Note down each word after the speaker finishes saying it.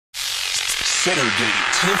Saturday,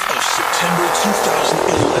 10th of September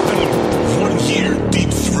 2011. 1 year,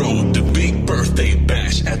 Deepthroat, the big birthday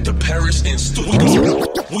bash at the Paris in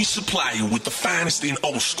Stuttgart. We supply you with the finest in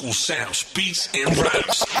old school sounds, beats, and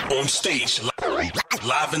rhymes. On stage,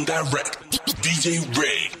 live and direct, DJ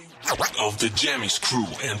Ray of the Jammies crew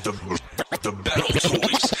and the Battle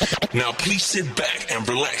Toys. Now please sit back and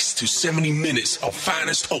relax to 70 minutes of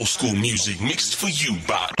finest old school music mixed for you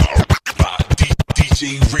by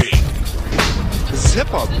DJ Ray. Das ist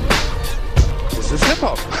Hip-Hop. Das ist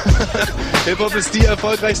Hip-Hop. Hip-Hop ist die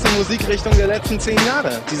erfolgreichste Musikrichtung der letzten 10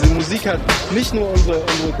 Jahre. Diese Musik hat nicht nur unsere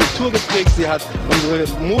Kultur geprägt, sie hat unsere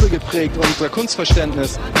Mode geprägt, unser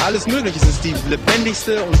Kunstverständnis. Alles Mögliche. Es ist die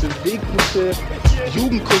lebendigste und beweglichste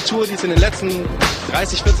Jugendkultur, die es in den letzten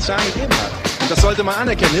 30, 40 Jahren gegeben hat. Und das sollte man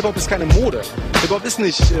anerkennen. Hip-Hop ist keine Mode. Hip-Hop ist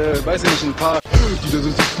nicht, weiß ich nicht, ein paar, die da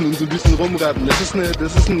so sitzen und so ein bisschen rumrappen. Das ist eine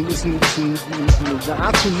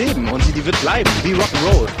Art zu leben und die wird bleiben. Wie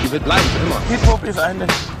Rock'n'Roll. Die wird bleiben für immer. Hip-Hop ist eine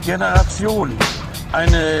Generation,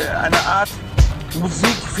 eine Art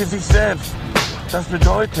Musik für sich selbst. Das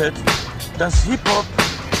bedeutet, dass Hip-Hop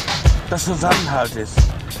das Zusammenhalt ist,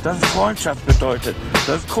 dass es Freundschaft bedeutet,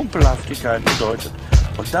 dass es Kumpelhaftigkeit bedeutet.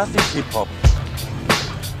 Und das ist Hip-Hop.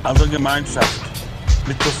 Also Gemeinschaft,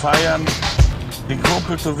 mit zu feiern, den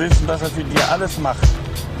Kumpel zu wissen, dass er für dich alles macht.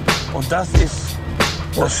 Und das ist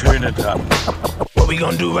das Schöne dran. What we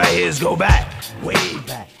gonna do right here is go back, way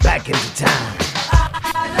back into time.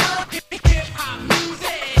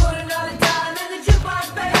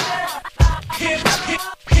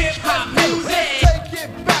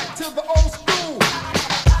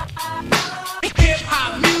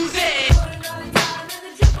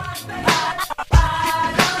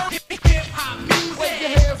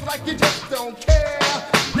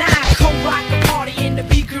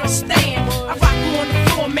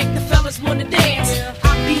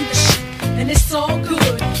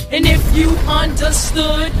 And if you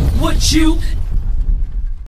understood what you